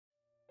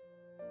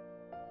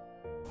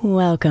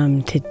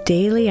Welcome to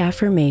Daily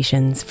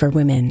Affirmations for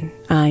Women.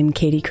 I'm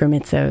Katie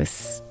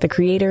Kremitzos, the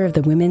creator of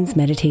the Women's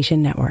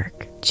Meditation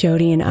Network.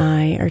 Jody and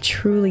I are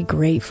truly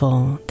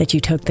grateful that you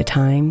took the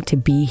time to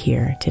be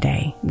here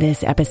today.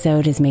 This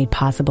episode is made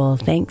possible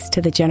thanks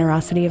to the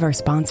generosity of our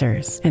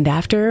sponsors. And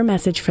after a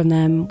message from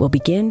them, we'll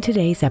begin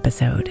today's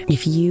episode.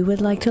 If you would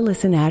like to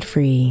listen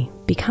ad-free,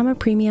 become a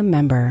premium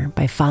member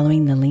by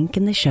following the link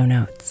in the show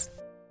notes.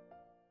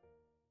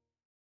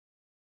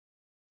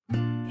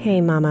 Hey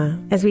Mama,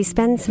 as we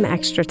spend some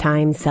extra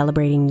time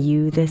celebrating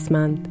you this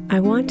month, I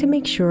want to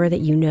make sure that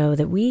you know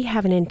that we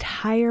have an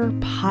entire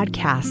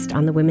podcast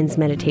on the Women's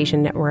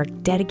Meditation Network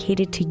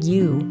dedicated to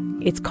you.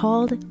 It's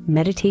called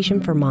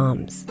Meditation for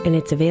Moms, and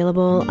it's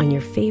available on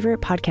your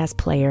favorite podcast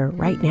player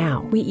right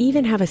now. We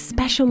even have a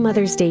special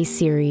Mother's Day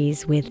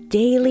series with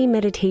daily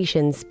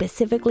meditations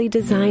specifically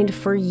designed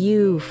for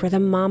you, for the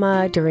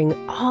mama, during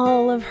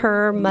all of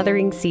her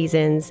mothering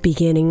seasons,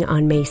 beginning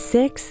on May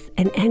 6th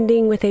and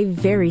ending with a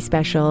very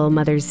special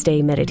Mother's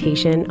Day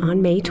meditation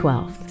on May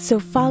 12th. So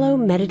follow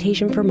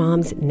Meditation for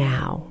Moms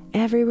now,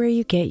 everywhere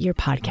you get your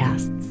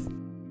podcasts.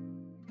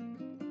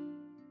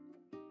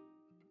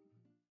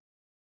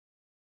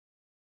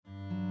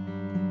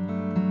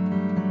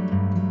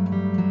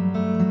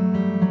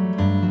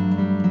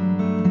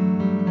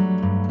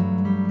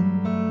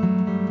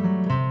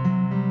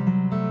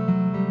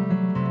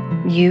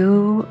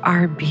 You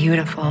are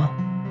beautiful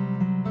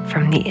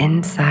from the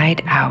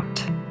inside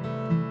out.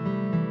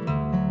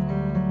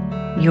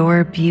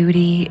 Your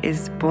beauty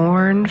is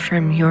born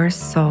from your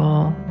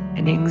soul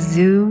and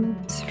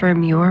exudes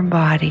from your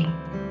body.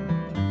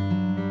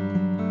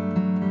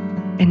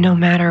 And no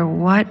matter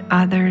what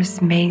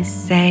others may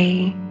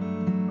say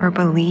or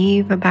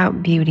believe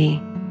about beauty,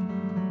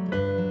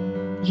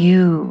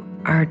 you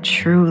are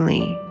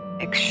truly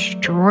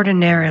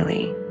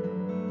extraordinarily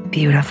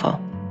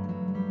beautiful.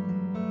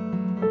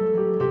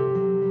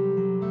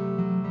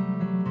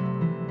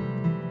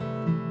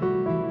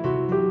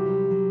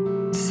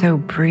 So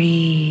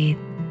breathe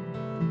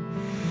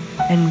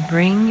and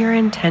bring your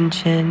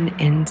intention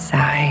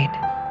inside,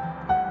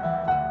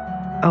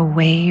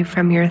 away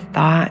from your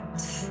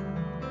thoughts,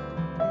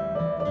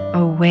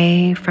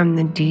 away from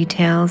the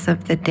details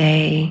of the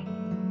day,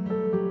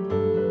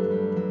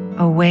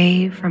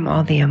 away from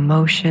all the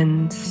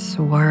emotions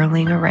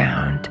swirling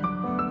around.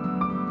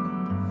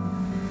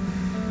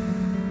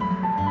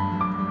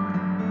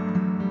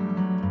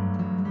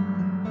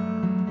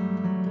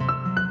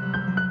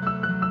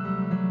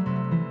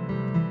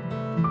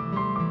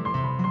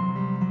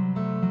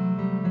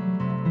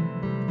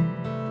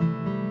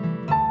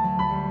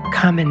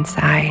 Come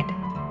inside,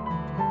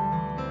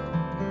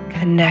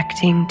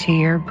 connecting to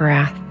your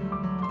breath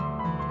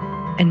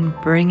and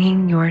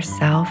bringing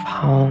yourself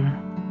home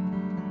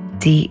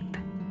deep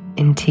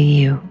into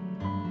you.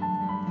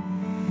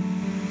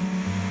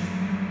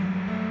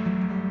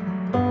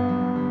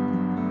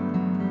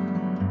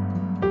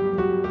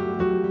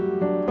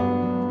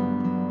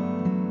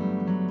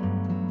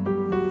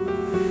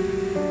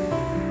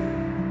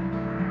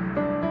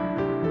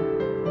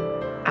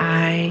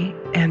 I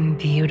am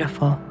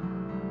beautiful.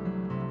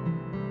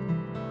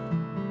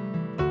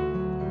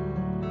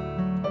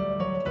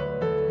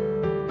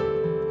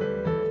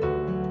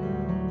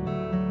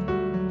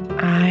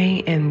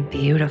 I am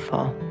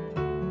beautiful.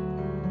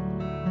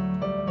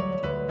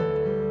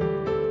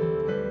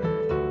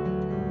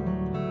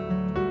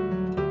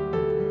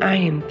 I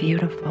am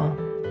beautiful.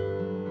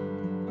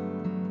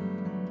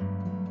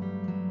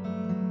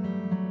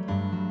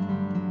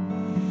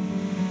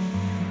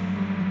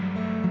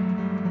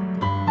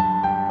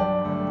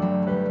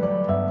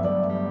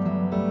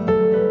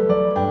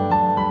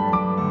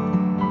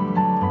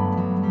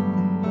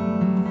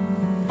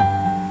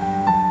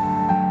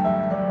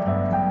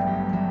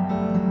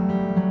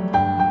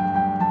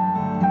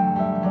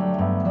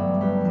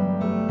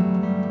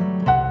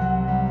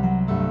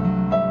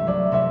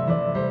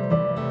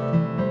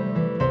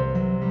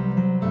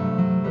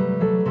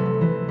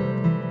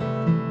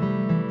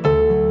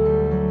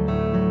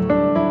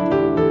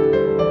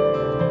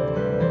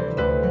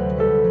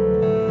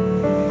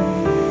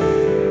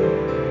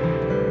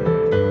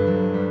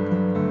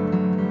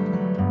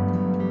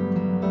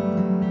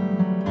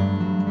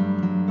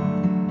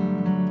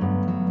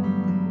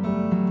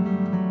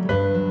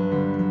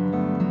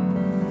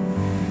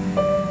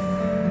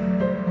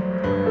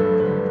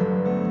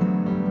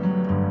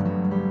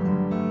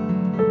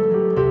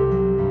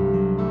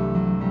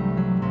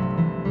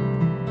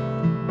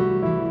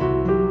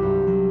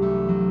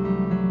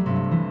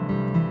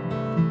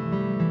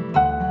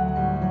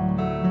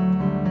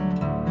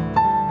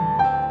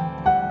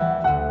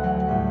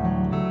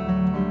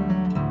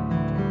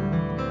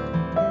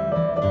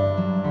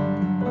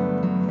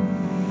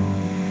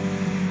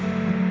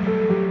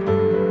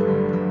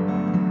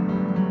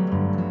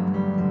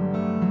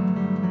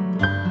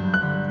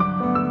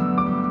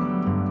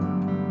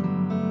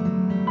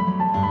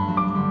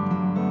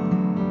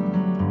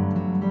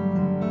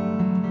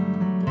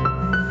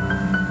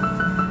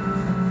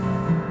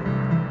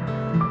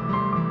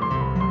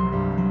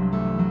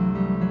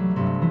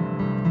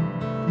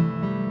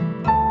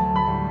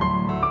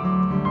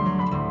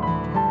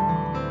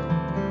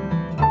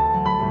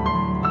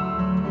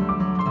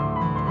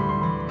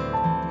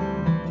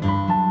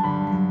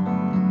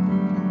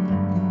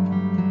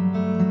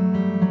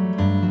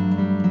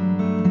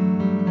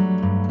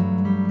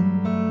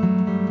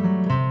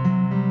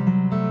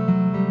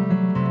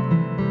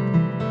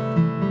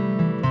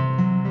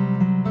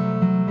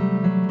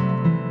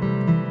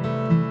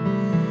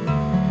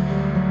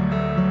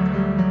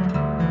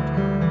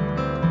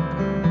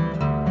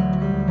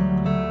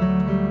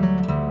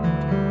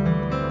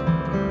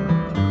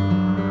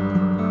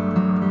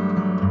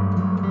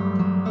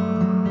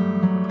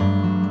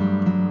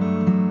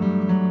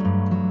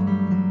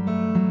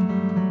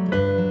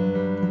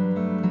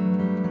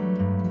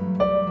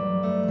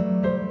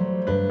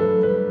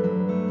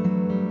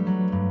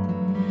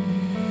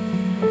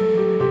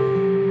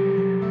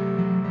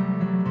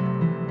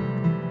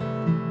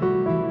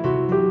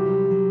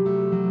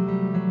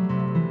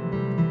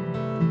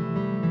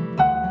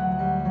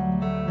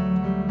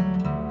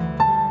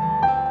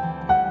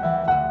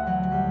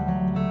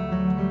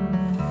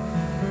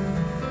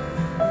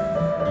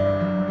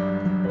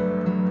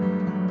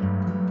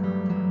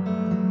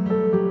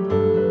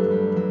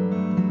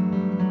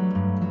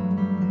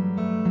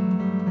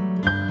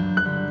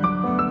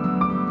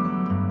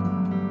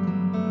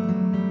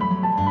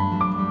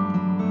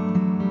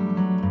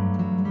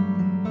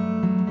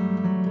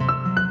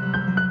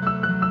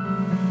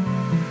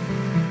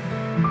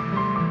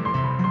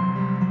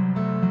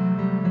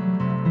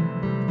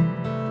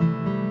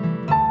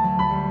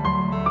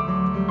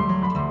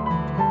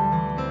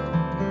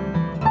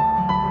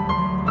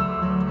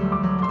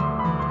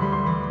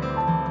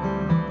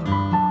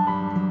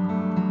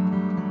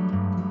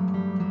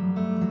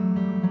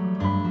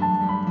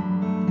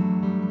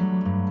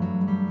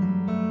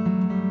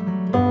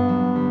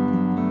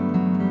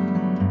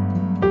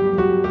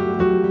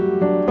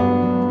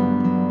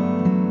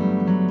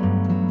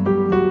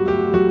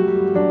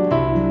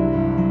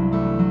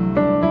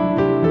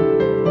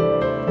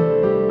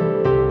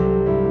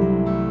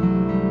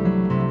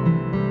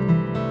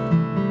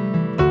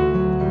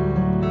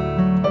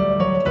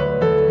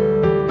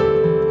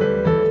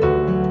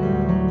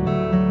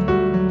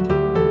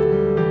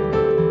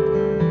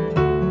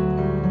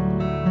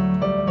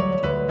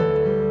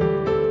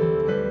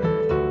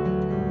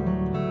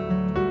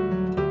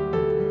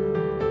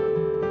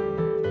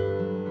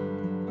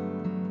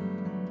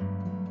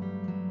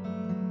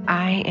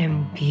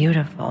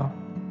 beautiful.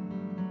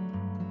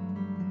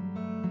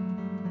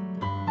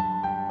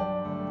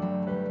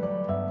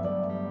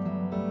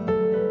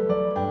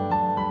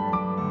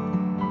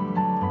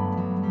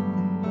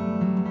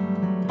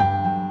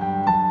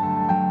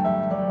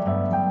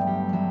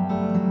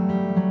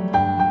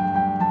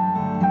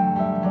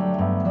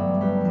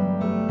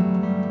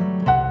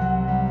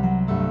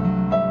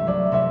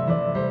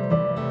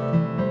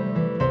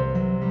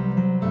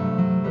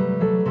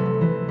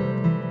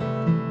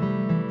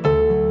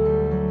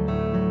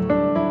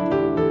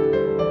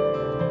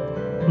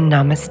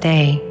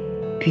 Namaste,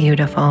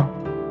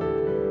 beautiful.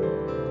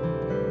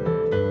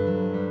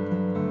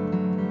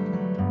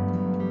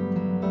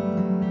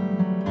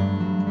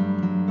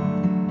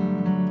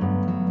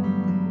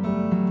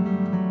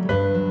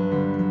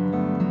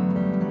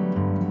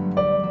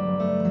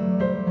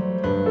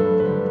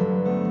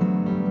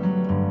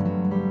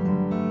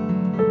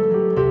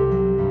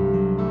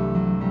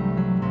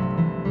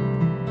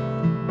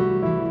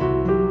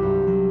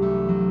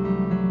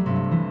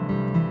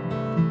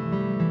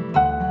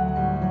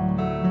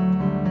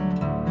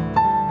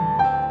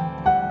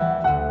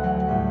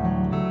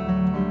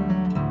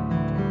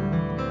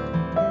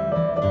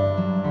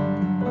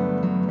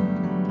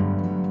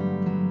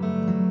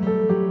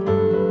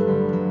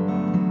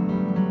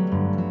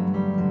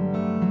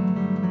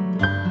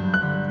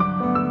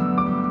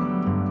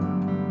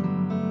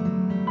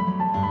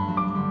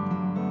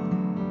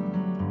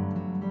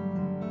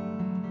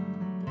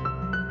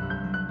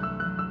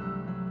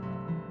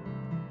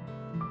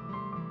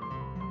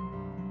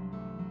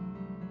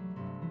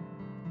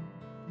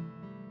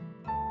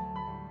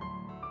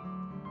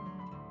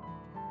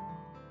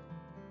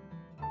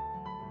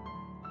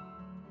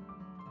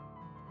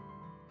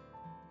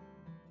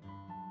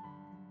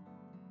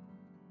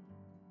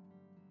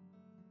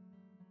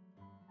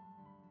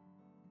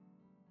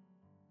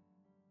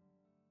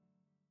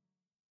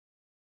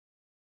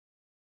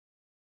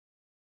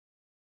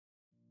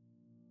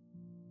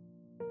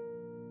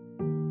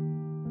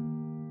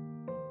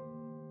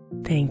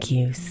 Thank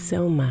you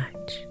so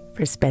much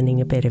for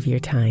spending a bit of your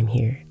time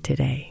here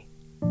today.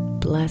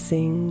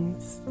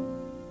 Blessings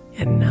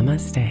and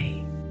namaste.